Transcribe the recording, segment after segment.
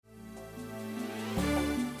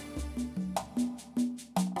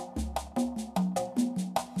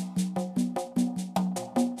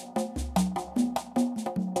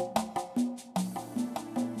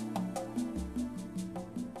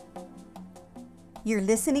You're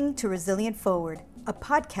listening to Resilient Forward, a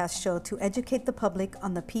podcast show to educate the public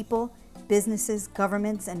on the people, businesses,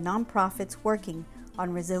 governments, and nonprofits working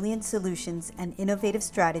on resilient solutions and innovative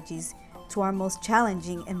strategies to our most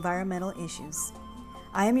challenging environmental issues.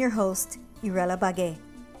 I am your host, Irela Bagué.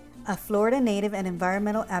 A Florida native and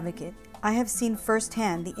environmental advocate, I have seen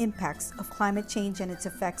firsthand the impacts of climate change and its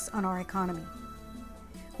effects on our economy.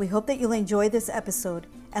 We hope that you'll enjoy this episode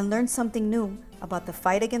and learn something new about the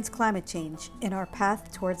fight against climate change in our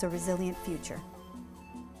path towards a resilient future.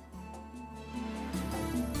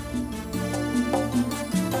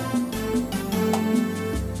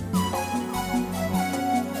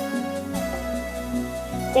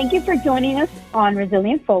 Thank you for joining us on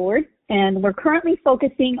Resilient Forward, and we're currently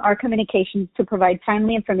focusing our communications to provide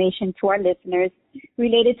timely information to our listeners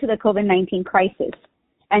related to the COVID-19 crisis.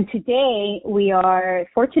 And today we are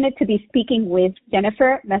fortunate to be speaking with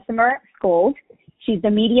Jennifer Messimer-Skold. She's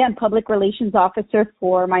the Media and Public Relations Officer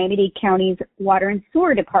for Miami-Dade County's Water and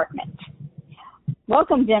Sewer Department.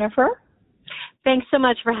 Welcome, Jennifer. Thanks so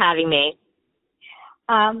much for having me.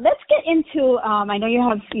 Let's get into, I know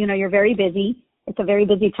you're very busy. It's a very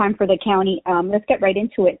busy time for the county. Let's get right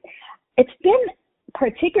into it. It's been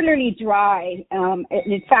particularly dry.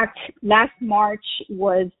 In fact, last March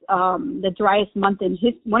was the driest month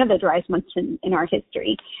one of the driest months in our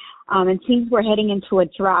history. And it seems we're heading into a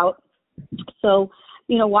drought. So,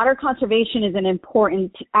 water conservation is an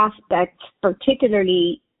important aspect,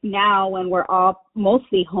 particularly now when we're all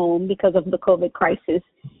mostly home because of the COVID crisis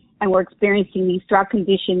and we're experiencing these drought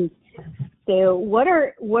conditions. So what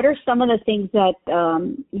are some of the things that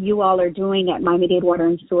you all are doing at Miami-Dade Water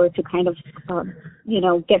and Sewer to kind of,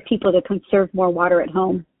 get people to conserve more water at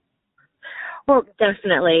home? Well,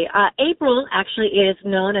 definitely. April actually is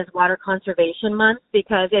known as Water Conservation Month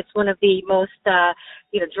because it's one of the most,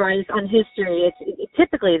 driest on history. It's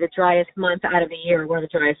typically the driest month out of the year, one of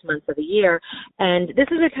the driest months of the year. And this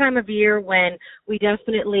is a time of year when we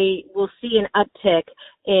definitely will see an uptick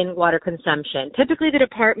in water consumption. Typically, the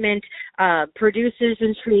department produces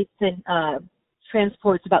and treats and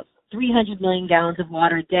transports about 300 million gallons of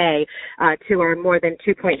water a day to our more than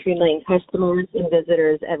 2.3 million customers and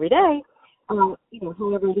visitors every day. However,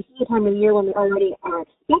 this is a time of year when we already are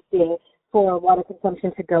expecting for water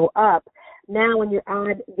consumption to go up. Now, when you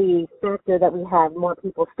add the factor that we have more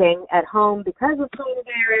people staying at home because of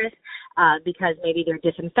coronavirus, because maybe they're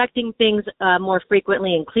disinfecting things more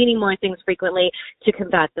frequently and cleaning more things frequently to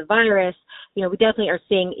combat the virus, we definitely are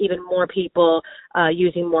seeing even more people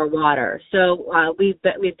using more water. So we've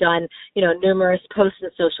done, numerous posts on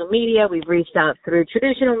social media. We've reached out through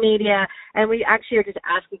traditional media, and we actually are just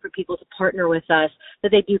asking for people to partner with us that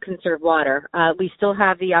they do conserve water. We still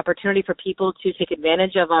have the opportunity for people to take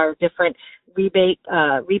advantage of our different rebate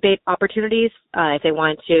opportunities if they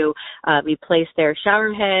want to replace their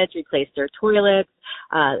shower heads, replace their toilets.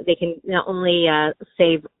 They can not only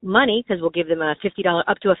save money because we'll give them up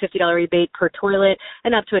to a $50 rebate per toilet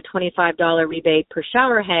and up to a $25 rebate per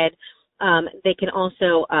shower head. They can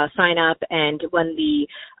also sign up, and when the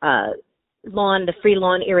free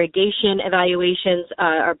lawn irrigation evaluations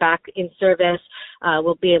are back in service,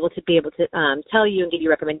 we'll be able to tell you and give you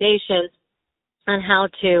recommendations on how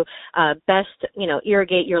to best,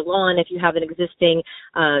 irrigate your lawn. If you have an existing,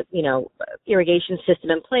 irrigation system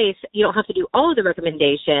in place, you don't have to do all of the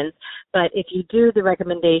recommendations, but if you do the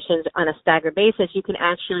recommendations on a staggered basis, you can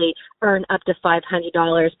actually earn up to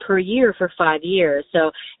 $500 per year for 5 years. So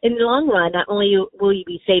in the long run, not only will you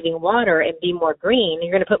be saving water and be more green,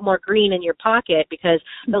 you're going to put more green in your pocket because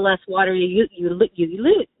the less water you use, the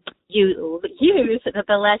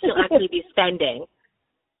less you'll actually be spending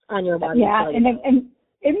on your water. Yeah, and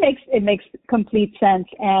it makes complete sense.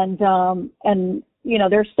 And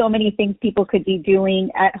there's so many things people could be doing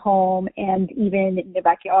at home and even in their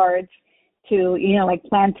backyards to, like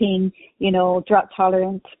planting, drought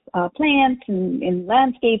tolerant plants and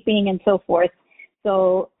landscaping and so forth.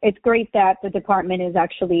 So it's great that the department is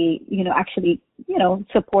actually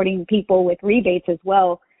supporting people with rebates as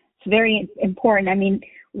well. It's very important. I mean,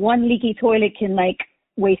 one leaky toilet can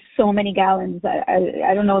waste so many gallons.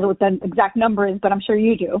 I don't know what the exact number is, but I'm sure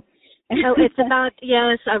you do. So it's about,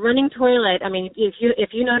 yes, a running toilet. I mean, if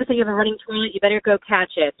you notice that you have a running toilet, you better go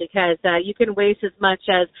catch it because you can waste as much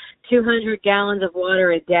as 200 gallons of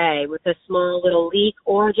water a day with a small little leak,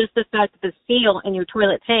 or just the fact that the seal in your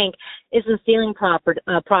toilet tank isn't sealing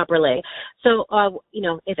properly. So,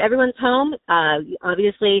 if everyone's home,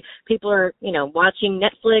 obviously people are, watching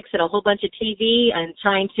Netflix and a whole bunch of TV and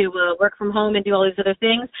trying to work from home and do all these other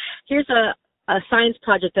things. Here's a science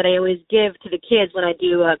project that I always give to the kids when I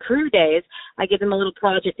do career days. I give them a little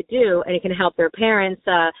project to do, and it can help their parents,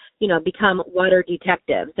 become water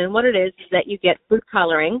detectives. And what it is that you get food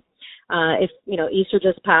coloring. If, Easter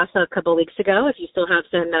just passed a couple of weeks ago, if you still have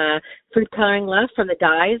some food coloring left from the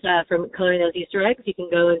dyes from coloring those Easter eggs, you can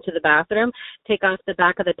go into the bathroom, take off the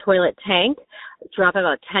back of the toilet tank, drop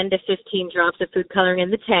about 10 to 15 drops of food coloring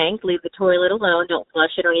in the tank, leave the toilet alone, don't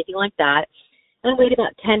flush it or anything like that, and wait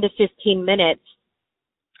about 10 to 15 minutes.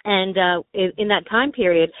 And in that time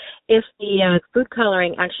period, if the food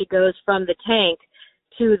coloring actually goes from the tank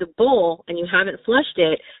to the bowl and you haven't flushed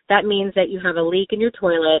it, that means that you have a leak in your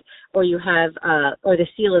toilet, or you have or the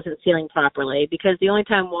seal isn't sealing properly, because the only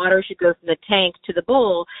time water should go from the tank to the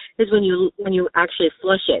bowl is when you actually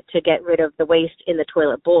flush it to get rid of the waste in the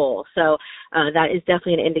toilet bowl. So that is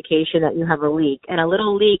definitely an indication that you have a leak, and a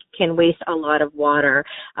little leak can waste a lot of water.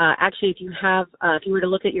 Actually, if you were to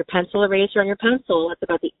look at your pencil eraser on your pencil, it's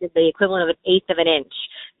about the equivalent of 1/8 of an inch,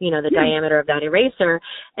 the diameter of that eraser.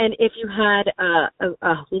 And if you had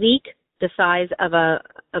a leak the size of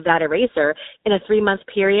that eraser in a 3-month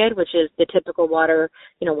period, which is the typical water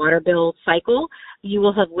bill cycle, you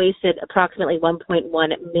will have wasted approximately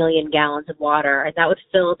 1.1 million gallons of water, and that would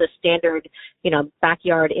fill the standard,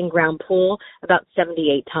 backyard in-ground pool about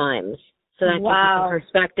 78 times. So that gives you some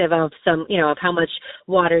perspective of of how much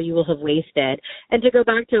water you will have wasted. And to go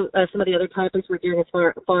back to some of the other topics we're doing as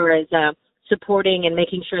far as supporting and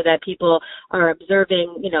making sure that people are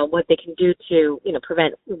observing, what they can do to,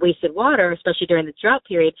 prevent wasted water, especially during the drought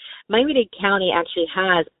period. Miami-Dade County actually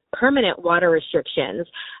has permanent water restrictions,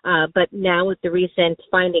 but now with the recent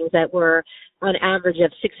findings that we're on average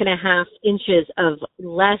of 6.5 inches of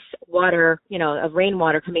less water, of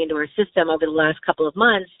rainwater coming into our system over the last couple of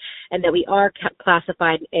months, and that we are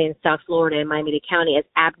classified in South Florida and Miami-Dade County as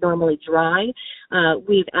abnormally dry.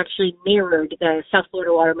 We've actually mirrored the South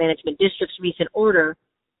Florida Water Management District's recent order,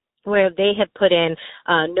 where they have put in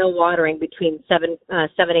no watering between 7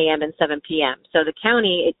 a.m. and 7 p.m. So the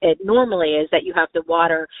county, it normally is that you have to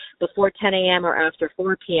water before 10 a.m. or after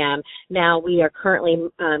 4 p.m. Now we are currently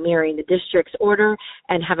mirroring the district's order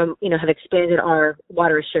and have expanded our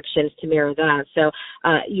water restrictions to mirror that. So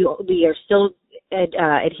we are still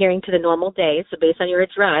adhering to the normal days. So based on your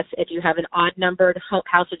address, if you have an odd-numbered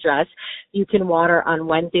house address, you can water on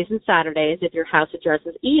Wednesdays and Saturdays. If your house address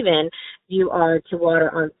is even, you are to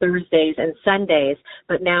water on Thursdays and Sundays.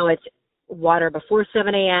 But now it's water before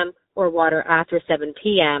 7 a.m. or water after 7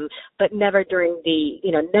 p.m., but never during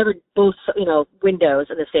never both, windows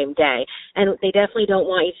of the same day. And they definitely don't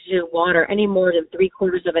want you to water any more than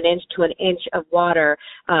 3/4 of an inch to an inch of water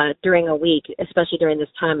during a week, especially during this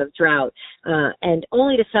time of drought, and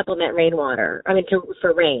only to supplement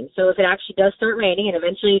for rain. So if it actually does start raining, and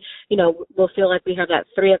eventually, we'll feel like we have that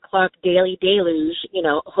 3 o'clock daily deluge,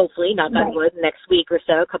 hopefully, not that wood, next week or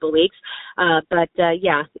so, a couple of weeks.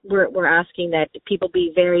 We're asking that people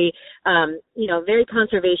be very, very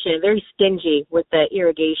conservation, very stingy with the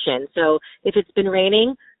irrigation. So if it's been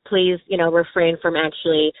raining, please, refrain from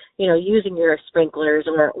actually, using your sprinklers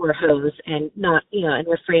or hose, and not, and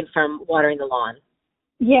refrain from watering the lawn.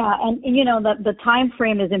 Yeah, and the time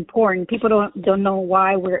frame is important. People don't know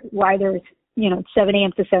why there's 7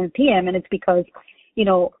 a.m. to 7 p.m. and it's because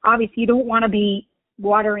obviously you don't want to be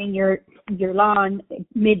watering your lawn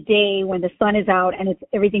midday when the sun is out and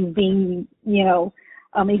everything's being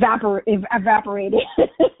evaporated.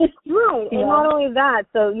 Right, and not only that,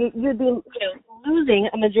 so you'd be losing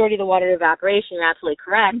a majority of the water to evaporation. You're absolutely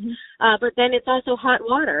correct. Mm-hmm. But then it's also hot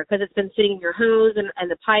water because it's been sitting in your hose and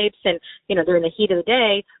the pipes, and during the heat of the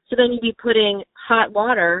day. So then you'd be putting hot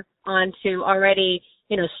water onto already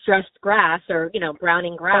stressed grass, or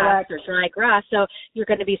browning grass. Correct. Or dry grass. So you're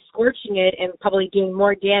going to be scorching it and probably doing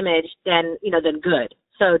more damage than good.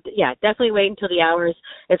 So yeah, definitely wait until the hours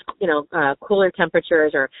it's cooler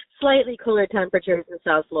temperatures, or slightly cooler temperatures in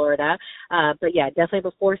South Florida. But yeah, definitely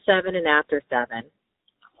before 7 and after 7.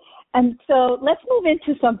 And so let's move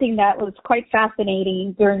into something that was quite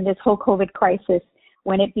fascinating during this whole COVID crisis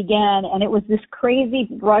when it began, and it was this crazy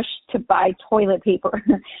rush to buy toilet paper.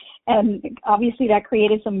 And obviously that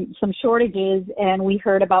created some shortages, and we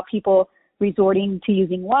heard about people resorting to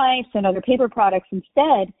using wipes and other paper products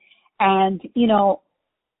instead. And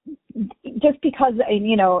just because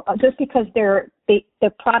the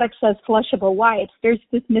product says flushable wipes, there's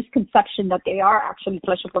this misconception that they are actually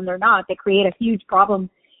flushable, and they're not. They create a huge problem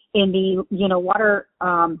in the water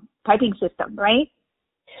piping system, right?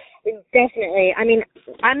 Definitely. I mean,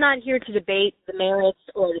 I'm not here to debate the merits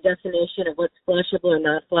or the definition of what's flushable or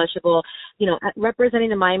not flushable. You know, representing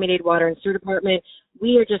the Miami-Dade Water and Sewer Department,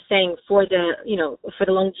 we are just saying for the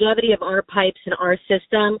longevity of our pipes and our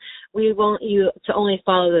system, we want you to only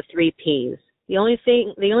follow the 3 Ps. The only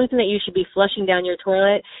thing that you should be flushing down your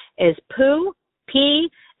toilet is poo, pee,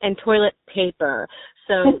 and toilet paper.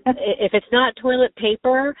 So if it's not toilet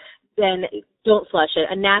paper, then don't flush it.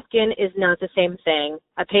 A napkin is not the same thing.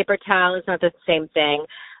 A paper towel is not the same thing.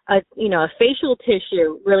 A facial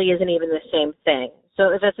tissue really isn't even the same thing. So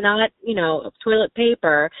if it's not, toilet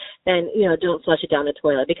paper, then, don't flush it down the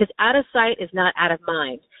toilet, because out of sight is not out of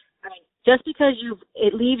mind. I mean, just because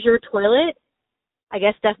it leaves your toilet, I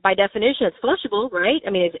guess by definition it's flushable, right?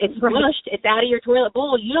 I mean, it's flushed, it's out of your toilet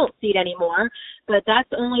bowl, you don't see it anymore, but that's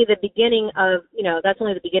only the beginning of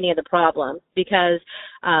the problem, because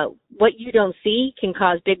what you don't see can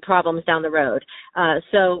cause big problems down the road.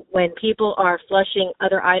 So when people are flushing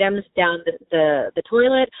other items down the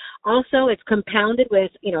toilet, also it's compounded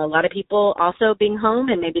with, a lot of people also being home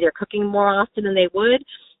and maybe they're cooking more often than they would.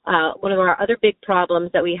 One of our other big problems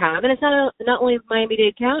that we have, and it's not only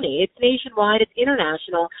Miami-Dade County, it's nationwide, it's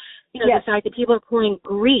international, yes. The fact that people are pouring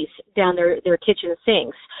grease down their kitchen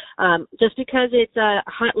sinks. Just because it's a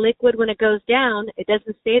hot liquid when it goes down, it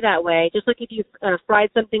doesn't stay that way. Just like if you fried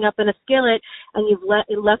something up in a skillet and you've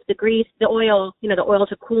left the oil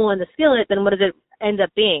to cool in the skillet, then what does it end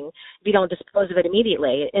up being if you don't dispose of it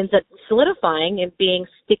immediately? It ends up solidifying and being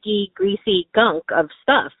sticky, greasy gunk of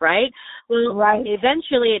stuff, right? Well, right.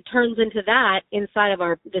 Eventually it turns into that inside of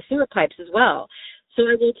the sewer pipes as well. So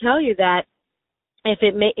I will tell you that if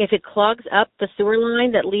it clogs up the sewer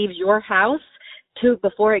line that leaves your house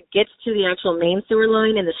before it gets to the actual main sewer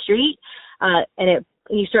line in the street, and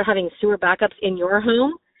you start having sewer backups in your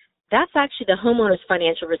home, that's actually the homeowner's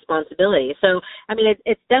financial responsibility. So, I mean,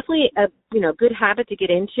 it's definitely a good habit to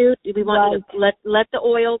get into. We want you to let the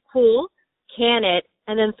oil cool, can it,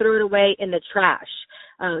 and then throw it away in the trash.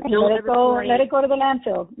 Let it go to the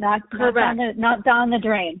landfill, not down the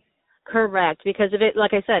drain. Correct, because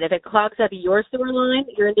like I said, if it clogs up your sewer line,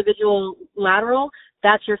 your individual lateral,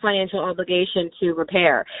 that's your financial obligation to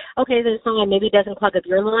repair. Okay, then fine, maybe it doesn't clog up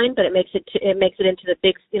your line, but it makes it into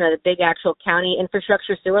the big actual county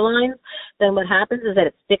infrastructure sewer lines. Then what happens is that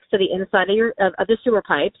it sticks to the inside of the sewer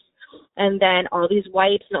pipes, and then all these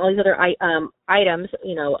wipes and all these other items,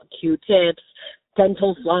 Q-tips,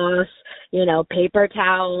 dental floss, paper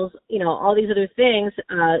towels, all these other things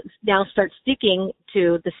now start sticking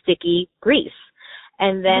to the sticky grease.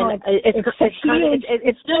 And then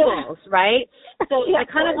it snowballs, right? So yeah, I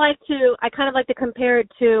kind of like to compare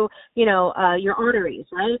it to, your arteries,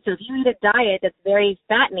 right? So if you eat a diet that's very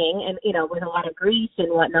fattening and, with a lot of grease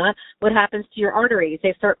and whatnot, what happens to your arteries?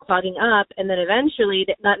 They start clogging up, and then eventually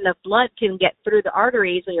not enough blood can get through the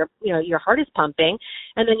arteries when your heart is pumping,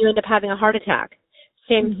 and then you end up having a heart attack.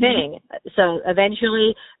 Same thing. So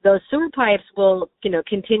eventually those sewer pipes will,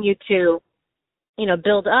 continue to,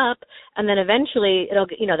 build up, and then eventually it'll,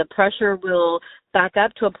 the pressure will back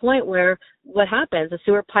up to a point where what happens? The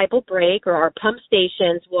sewer pipe will break, or our pump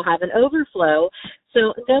stations will have an overflow.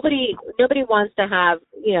 So nobody wants to have,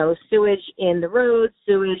 sewage in the roads,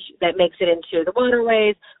 sewage that makes it into the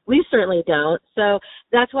waterways. We certainly don't. So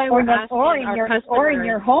that's why we're asking our customers. Or in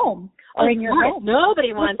your home. Or in your home.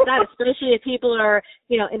 Nobody wants that, especially if people are,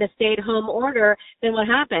 in a stay-at-home order. Then what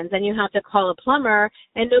happens? Then you have to call a plumber,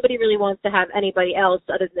 and nobody really wants to have anybody else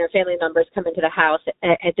other than their family members come into the house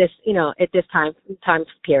at this time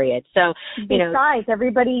period. So, besides,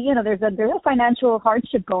 everybody, there's a financial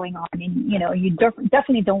hardship going on, and you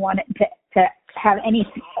definitely don't want it to have any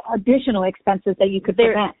additional expenses that you could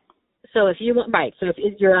prevent. So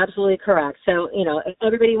you're absolutely correct. So,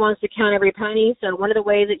 everybody wants to count every penny. So one of the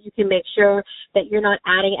ways that you can make sure that you're not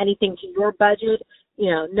adding anything to your budget,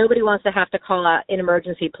 nobody wants to have to call out an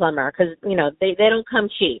emergency plumber, because, they don't come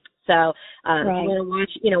cheap. So, right. If you want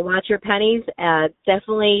to watch your pennies,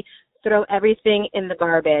 definitely throw everything in the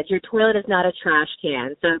garbage. Your toilet is not a trash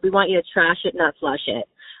can. So we want you to trash it, not flush it.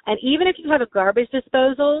 And even if you have a garbage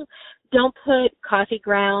disposal, don't put coffee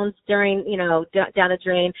grounds down the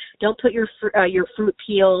drain. Don't put your fruit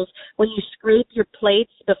peels. When you scrape your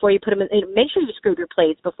plates before you put them in, make sure you scrape your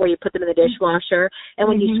plates before you put them in the dishwasher. And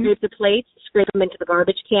when you scrape the plates, scrape them into the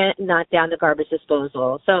garbage can, not down the garbage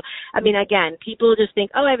disposal. So, I mean, again, people just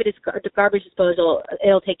think, I have a garbage disposal,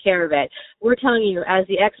 it'll take care of it. We're telling you, as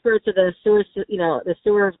the experts of the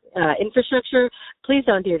sewer infrastructure, please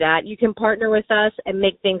don't do that. You can partner with us and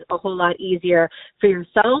make things a whole lot easier for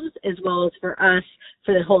yourselves as well as for us,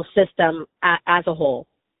 for the whole system as a whole.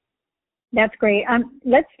 That's great.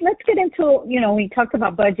 Let's get into, we talked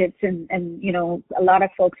about budgets and a lot of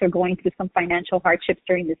folks are going through some financial hardships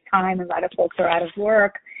during this time. A lot of folks are out of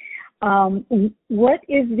work. What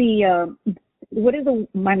is the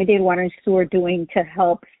Miami-Dade Water and Sewer doing to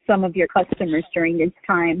help some of your customers during this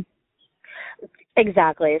time?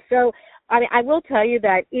 Exactly. So, I will tell you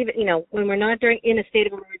that even, when we're not in a state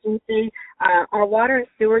of emergency, our water and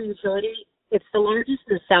sewer utility, it's the largest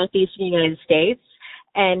in the southeastern United States.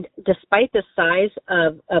 And despite the size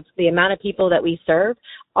of the amount of people that we serve,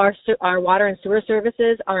 our water and sewer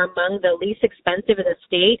services are among the least expensive in the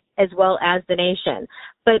state as well as the nation.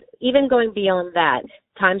 But even going beyond that,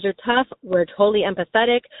 times are tough. We're totally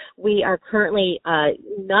empathetic. We are currently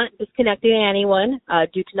not disconnecting anyone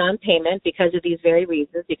due to non-payment because of these very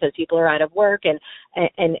reasons, because people are out of work and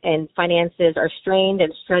finances are strained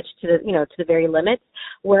and stretched to the very limits.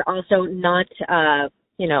 We're also not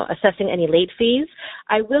assessing any late fees.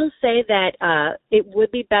 I will say that it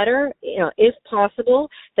would be better, if possible,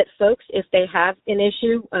 that folks, if they have an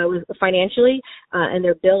issue financially and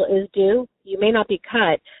their bill is due, you may not be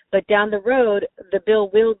cut, but down the road, the bill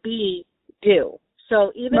will be due.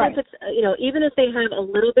 So even right. if it's, even if they have a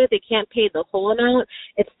little bit, they can't pay the whole amount,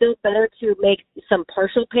 it's still better to make some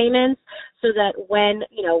partial payments so that when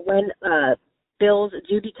bills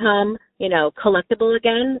do become, collectible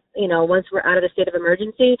again, once we're out of the state of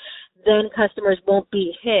emergency, then customers won't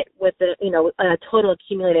be hit with a total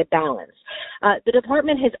accumulated balance. The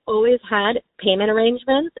department has always had payment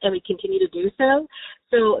arrangements, and we continue to do so.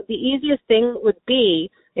 So the easiest thing would be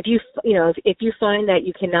if you find that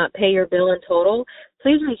you cannot pay your bill in total,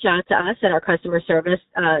 please reach out to us at our customer service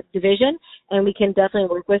division, and we can definitely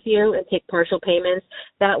work with you and take partial payments.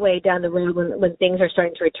 That way, down the road, when things are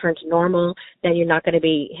starting to return to normal, then you're not going to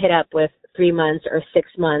be hit up with 3 months or 6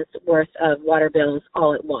 months worth of water bills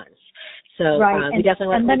all at once. So right. We definitely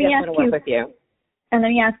want to work with you. And let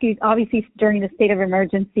me ask you, obviously, during the state of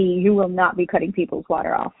emergency, you will not be cutting people's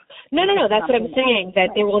water off. No. That's what I'm saying.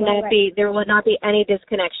 That there will not be any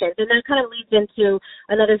disconnections, and that kind of leads into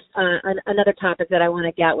another topic that I want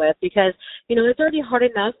to get with, because it's already hard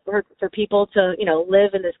enough for people to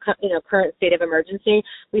live in this current state of emergency.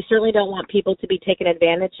 We certainly don't want people to be taken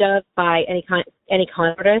advantage of by any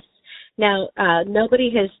con artists. Now,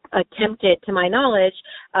 nobody has attempted, to my knowledge,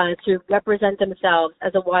 to represent themselves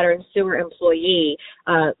as a water and sewer employee,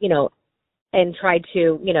 and tried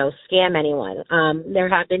to, scam anyone. There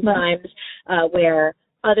have been times where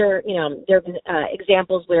other, there have been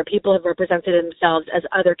examples where people have represented themselves as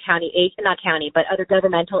other other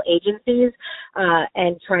governmental agencies,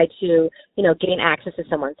 and tried to, gain access to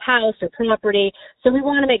someone's house or property. So we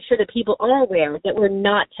want to make sure that people are aware that we're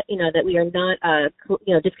not, that we are not,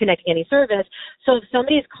 disconnecting any service. So if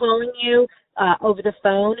somebody is calling you over the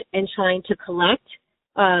phone and trying to collect,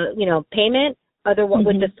 payment,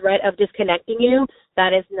 with the threat of disconnecting you,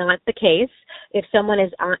 that is not the case. If someone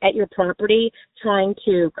is at your property trying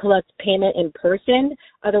to collect payment in person,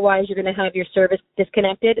 otherwise you're going to have your service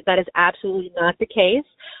disconnected, that is absolutely not the case.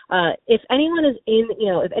 If anyone is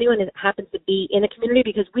happens to be in the community,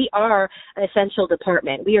 because we are an essential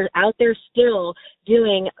department, we are out there still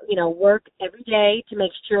doing, work every day to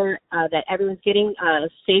make sure that everyone's getting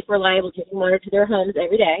safe, reliable drinking water to their homes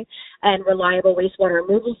every day, and reliable wastewater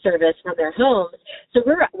removal service from their homes. So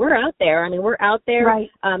we're out there. I mean, we're out there right.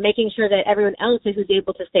 Making sure that everyone else who's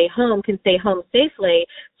able to stay home can stay home safely.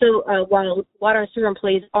 So while water and sewer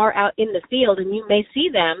employees are out in the field, and you may see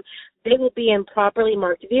them, they will be in properly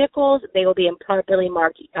marked vehicles, they will be in properly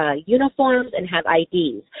marked uniforms, and have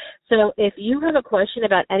IDs. So if you have a question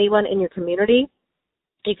about anyone in your community,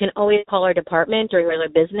 you can always call our department during regular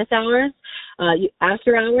business hours.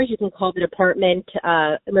 After hours, you can call the department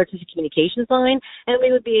emergency communications line, and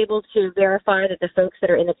we would be able to verify that the folks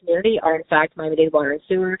that are in the community are, in fact, Miami-Dade Water and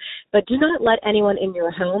Sewer. But do not let anyone in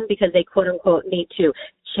your home because they, quote-unquote, need to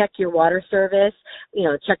check your water service,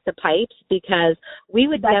 check the pipes, because we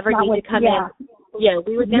would never need to come in. Yeah,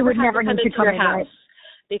 we would never have to come into your house. Right.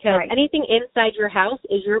 Because anything inside your house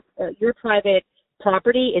is your private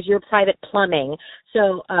property, is your private plumbing.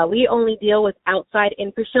 So we only deal with outside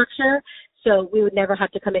infrastructure, so we would never have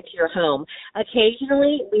to come into your home.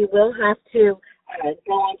 Occasionally, we will have to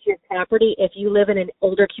go onto your property if you live in an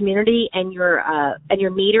older community and your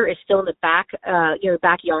meter is still in the back, your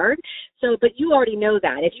backyard. So, but you already know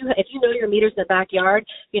that. If you know your meter's in the backyard,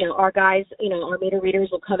 our guys, our meter readers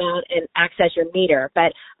will come out and access your meter.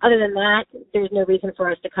 But other than that, there's no reason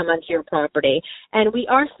for us to come onto your property. And we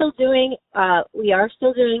are still doing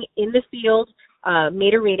in the field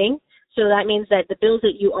meter reading. So that means that the bills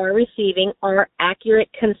that you are receiving are accurate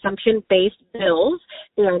consumption-based bills.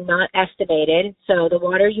 They are not estimated. So the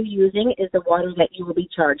water you're using is the water that you will be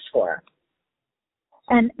charged for.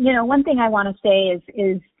 And, one thing I want to say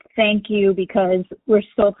is thank you, because we're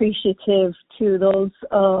so appreciative to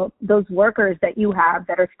those workers that you have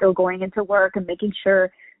that are still going into work and making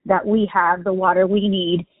sure that we have the water we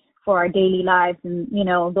need for our daily lives. And,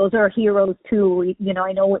 those are heroes too.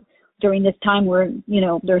 I know during this time where,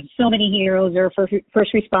 there's so many heroes or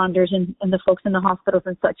first responders and the folks in the hospitals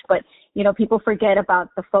and such. But, people forget about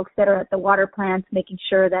the folks that are at the water plants, making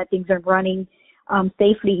sure that things are running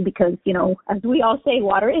safely, because, as we all say,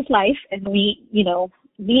 water is life, and we,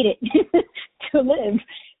 need it to live.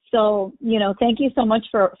 So, thank you so much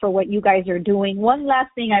for what you guys are doing. One last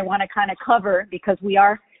thing I want to kind of cover, because we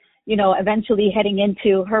are, eventually heading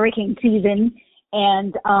into hurricane season.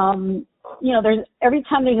 And, there's every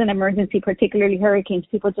time there's an emergency, particularly hurricanes,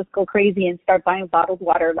 people just go crazy and start buying bottled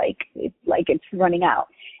water like it's running out.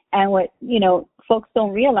 And what, folks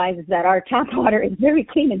don't realize is that our tap water is very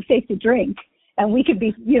clean and safe to drink. And we could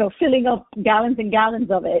be, filling up gallons and gallons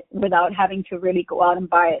of it without having to really go out and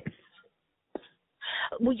buy it.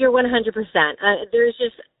 Well, you're 100%.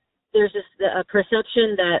 There's this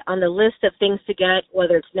perception that on the list of things to get,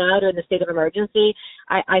 whether it's now or in the state of emergency,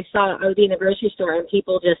 I would be in the grocery store and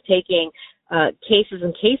people just taking cases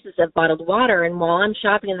and cases of bottled water. And while I'm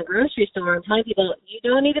shopping in the grocery store, I'm telling people, you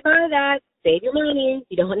don't need to buy that. Save your money.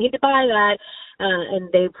 You don't need to buy that. And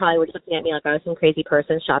they probably were just looking at me like I was some crazy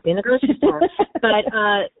person shopping in the grocery store. But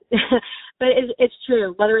it's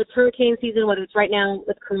true. Whether it's hurricane season, whether it's right now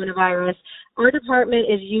with coronavirus, our department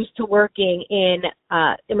is used to working in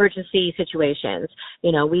emergency situations.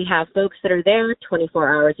 We have folks that are there 24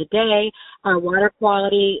 hours a day. Our water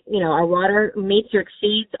quality, our water meets or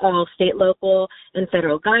exceeds all state, local, and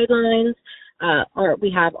federal guidelines. We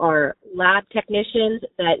have our lab technicians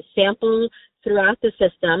that sample throughout the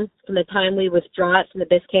system from the time we withdraw it from the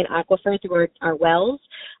Biscayne Aquifer through our wells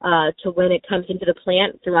to when it comes into the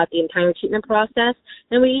plant throughout the entire treatment process.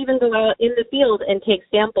 And we even go out in the field and take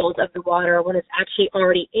samples of the water when it's actually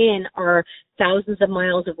already in our thousands of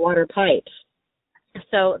miles of water pipes.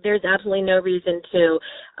 So there's absolutely no reason to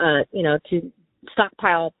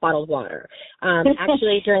stockpile bottled water.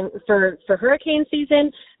 Actually, for hurricane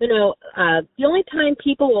season, the only time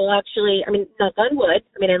people will actually, knock on wood,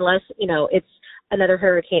 unless, it's another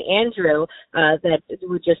Hurricane Andrew, that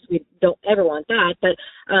we don't ever want that. But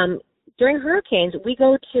during hurricanes, we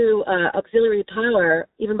go to auxiliary power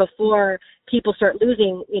even before people start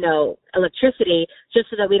losing, electricity, just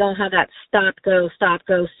so that we don't have that stop,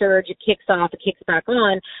 go, surge. It kicks off, it kicks back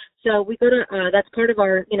on. So we go to, that's part of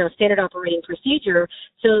our, standard operating procedure.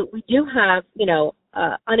 So we do have,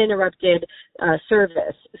 uninterrupted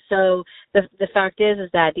service. So the fact is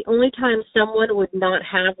that the only time someone would not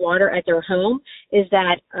have water at their home is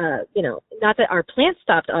that, not that our plant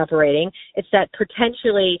stopped operating, it's that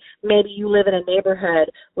potentially maybe you live in a neighborhood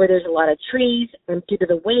where there's a lot of trees, and due to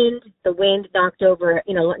the wind knocked over,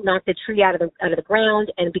 knocked the tree out of the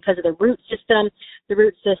ground, and because of the root system,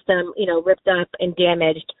 ripped up and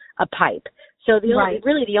damaged a pipe. So the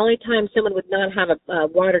only time someone would not have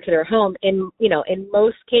water to their home in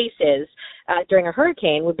most cases during a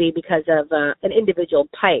hurricane would be because of an individual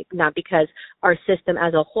pipe, not because our system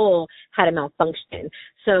as a whole had a malfunction.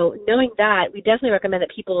 So knowing that, we definitely recommend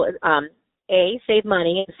that people save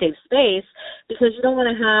money and save space, because you don't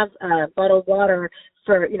want to have bottled water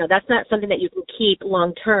for, that's not something that you can keep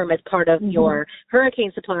long term as part of your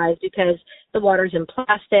hurricane supplies, because the water's in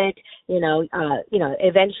plastic,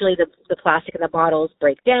 eventually the plastic in the bottles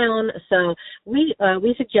break down. So we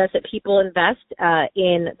suggest that people invest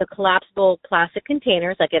in the collapsible plastic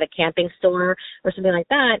containers, like at a camping store or something like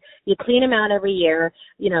that. You clean them out every year.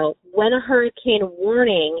 When a hurricane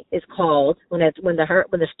warning is called, when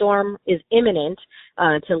the storm is imminent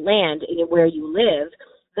to land where you live,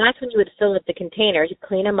 that's when you would fill up the containers. You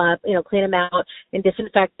clean them up, clean them out and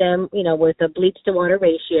disinfect them, with a bleach to water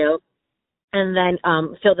ratio, and then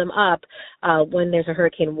fill them up when there's a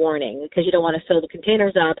hurricane warning, because you don't want to fill the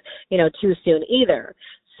containers up, too soon either.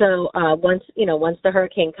 So once the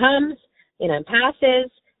hurricane comes, and passes,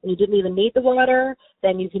 and you didn't even need the water,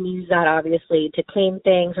 then you can use that obviously to clean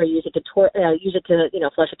things, or use it to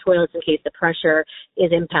flush the toilets in case the pressure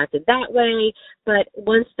is impacted that way. But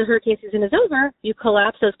once the hurricane season is over, you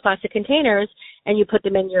collapse those plastic containers and you put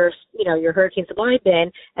them in your hurricane supply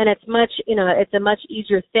bin, and it's a much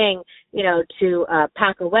easier thing to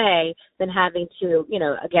pack away than having to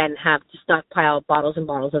again have to stockpile bottles and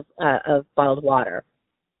bottles of bottled water.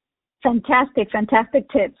 Fantastic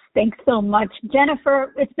tips. Thanks so much.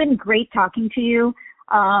 Jennifer, it's been great talking to you.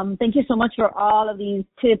 Thank you so much for all of these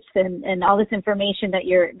tips and all this information that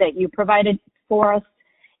you provided for us.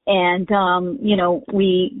 And,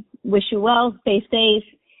 we wish you well, stay safe,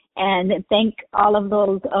 and thank all of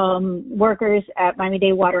those workers at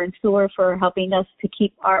Miami-Dade Water and Sewer for helping us to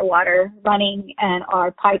keep our water running and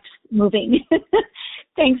our pipes moving.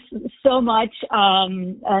 Thanks so much,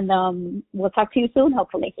 and we'll talk to you soon,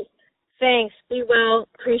 hopefully. Thanks. Be well.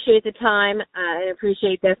 Appreciate the time and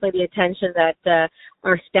appreciate definitely the attention that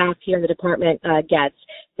our staff here in the department gets.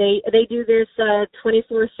 They do this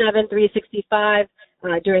 24/7, 365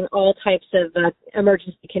 during all types of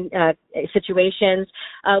emergency situations.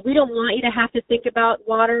 We don't want you to have to think about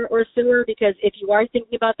water or sewer, because if you are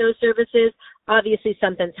thinking about those services, obviously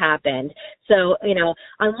something's happened. So,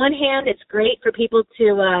 on one hand, it's great for people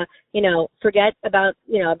to, forget about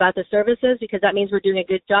the services, because that means we're doing a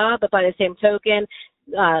good job. But by the same token,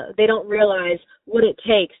 they don't realize what it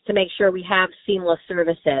takes to make sure we have seamless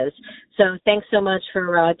services. So thanks so much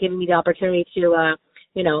for giving me the opportunity to,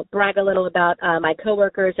 brag a little about my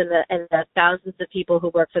coworkers and the thousands of people who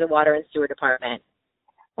work for the Water and Sewer Department.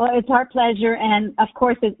 Well, it's our pleasure, and of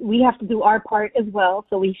course, we have to do our part as well,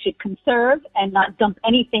 so we should conserve and not dump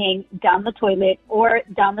anything down the toilet or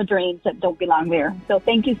down the drains that don't belong there. So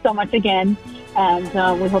thank you so much again, and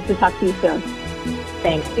we hope to talk to you soon.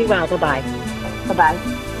 Thanks. Be well. Bye-bye. Bye-bye.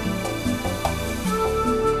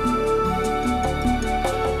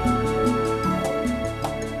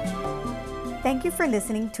 Thank you for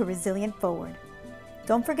listening to Resilient Forward.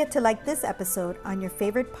 Don't forget to like this episode on your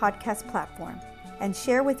favorite podcast platform and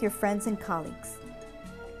share with your friends and colleagues.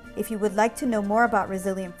 If you would like to know more about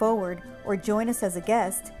Resilient Forward or join us as a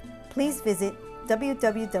guest, please visit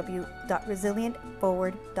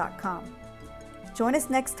www.resilientforward.com. Join us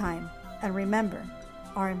next time, and remember,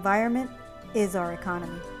 our environment is our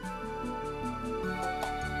economy.